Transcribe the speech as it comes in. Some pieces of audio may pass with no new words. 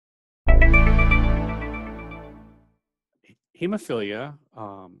Hemophilia,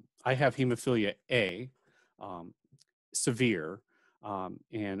 I have hemophilia A, um, severe,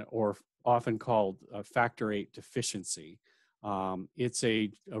 and or often called factor VIII deficiency. It's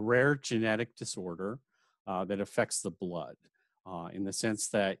a rare genetic disorder that affects the blood in the sense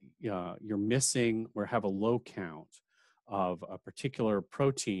that you're missing or have a low count of a particular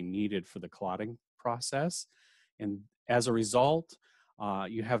protein needed for the clotting process. And as a result,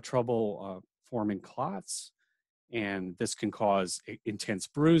 you have trouble forming clots, and this can cause intense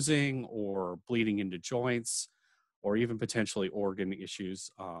bruising or bleeding into joints or even potentially organ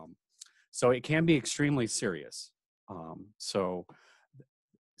issues. So it can be extremely serious. So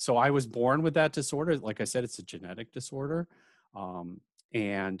I was born with that disorder. Like I said, it's a genetic disorder.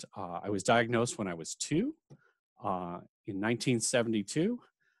 And I was diagnosed when I was 2 in 1972,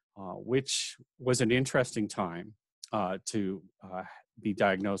 which was an interesting time to be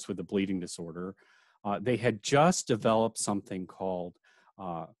diagnosed with a bleeding disorder. They had just developed something called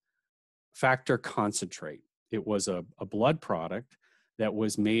factor concentrate. It was a blood product that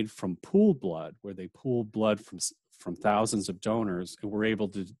was made from pooled blood, where they pooled blood from thousands of donors and were able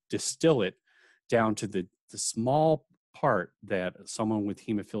to distill it down to the small part that someone with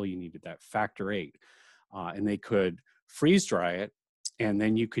hemophilia needed, that factor VIII. And they could freeze dry it, and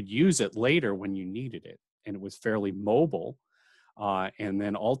then you could use it later when you needed it. And it was fairly mobile. And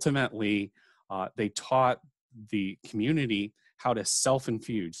then ultimately, they taught the community how to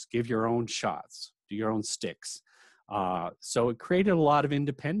self-infuse, give your own shots, do your own sticks. So it created a lot of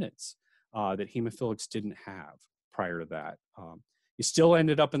independence that hemophilics didn't have prior to that. You still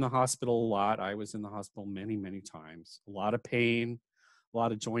ended up in the hospital a lot. I was in the hospital many, many times. A lot of pain, a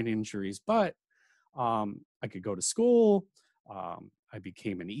lot of joint injuries, but I could go to school. I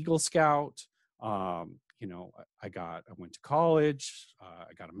became an Eagle Scout. I went to college.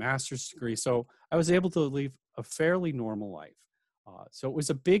 I got a master's degree. So I was able to live a fairly normal life. So it was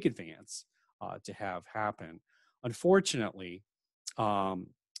a big advance to have happen. Unfortunately,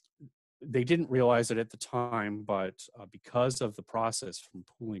 they didn't realize it at the time, but because of the process from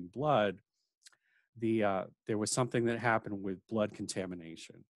pooling blood, there was something that happened with blood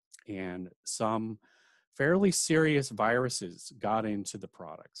contamination, and some fairly serious viruses got into the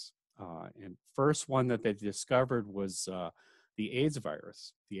products. And first one that they discovered was the AIDS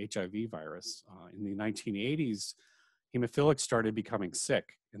virus, the HIV virus. In the 1980s, hemophilics started becoming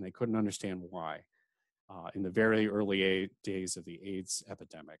sick, and they couldn't understand why in the very early days of the AIDS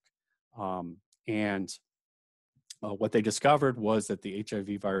epidemic. And what they discovered was that the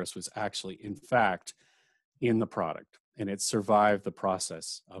HIV virus was actually, in fact, in the product, and it survived the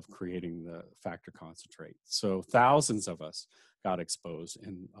process of creating the factor concentrate. So thousands of us got exposed,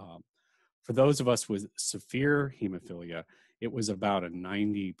 and for those of us with severe hemophilia, it was about a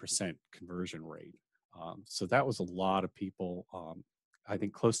 90% conversion rate. So that was a lot of people, I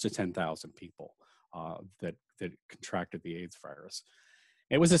think close to 10,000 people that contracted the AIDS virus.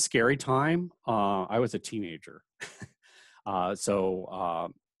 It was a scary time. I was a teenager. And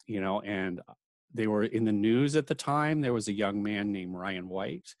they were in the news at the time. There was a young man named Ryan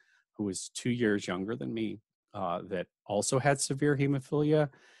White, who was 2 years younger than me, that also had severe hemophilia.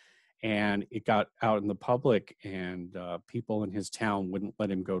 And it got out in the public, and people in his town wouldn't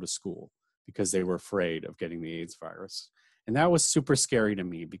let him go to school because they were afraid of getting the AIDS virus. And that was super scary to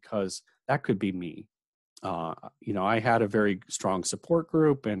me because that could be me. I had a very strong support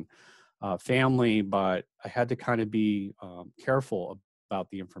group and family, but I had to kind of be careful about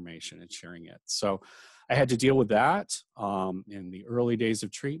the information and sharing it. So I had to deal with that in the early days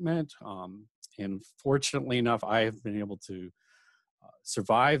of treatment. And fortunately enough, I have been able to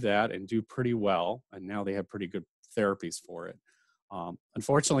survive that and do pretty well. And now they have pretty good therapies for it.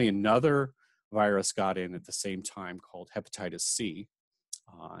 Unfortunately, another virus got in at the same time called Hepatitis C.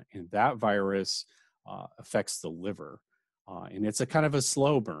 And that virus affects the liver. And it's a kind of a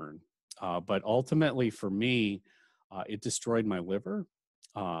slow burn. But ultimately for me, it destroyed my liver.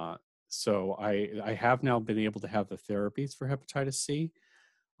 So I have now been able to have the therapies for hepatitis C,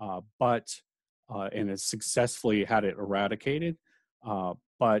 and it's successfully had it eradicated.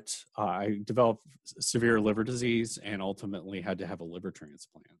 But I developed severe liver disease and ultimately had to have a liver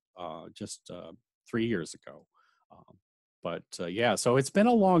transplant just 3 years ago. So it's been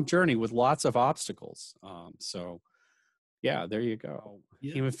a long journey with lots of obstacles. There you go.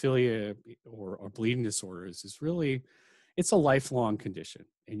 Yeah. Hemophilia or bleeding disorders is really, it's a lifelong condition,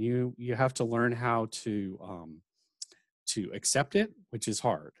 and you have to learn how to accept it, which is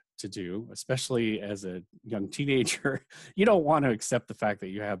hard to do, especially as a young teenager. You don't want to accept the fact that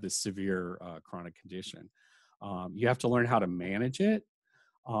you have this severe chronic condition. You have to learn how to manage it,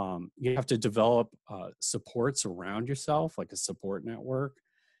 You have to develop supports around yourself, like a support network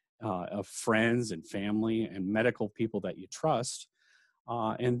of friends and family and medical people that you trust.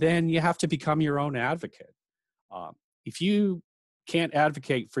 And then you have to become your own advocate. Uh, if you can't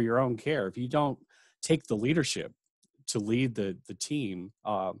advocate for your own care, if you don't take the leadership to lead the team,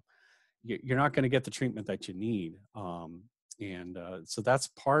 you're not going to get the treatment that you need. And so that's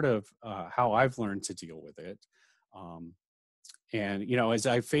part of how I've learned to deal with it. Um, and, you know, as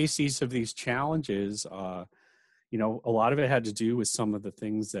I face each of these challenges, you know, a lot of it had to do with some of the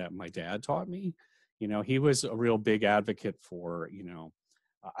things that my dad taught me. You know, he was a real big advocate for, you know,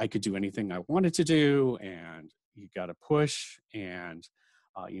 I could do anything I wanted to do, and you got to push. And,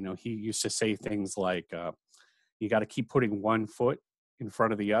 you know, he used to say things like, you got to keep putting one foot in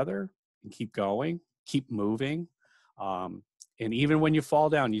front of the other and keep going, keep moving. Um, and even when you fall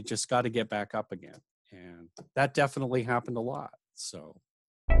down, you just got to get back up again. And that definitely happened a lot. So,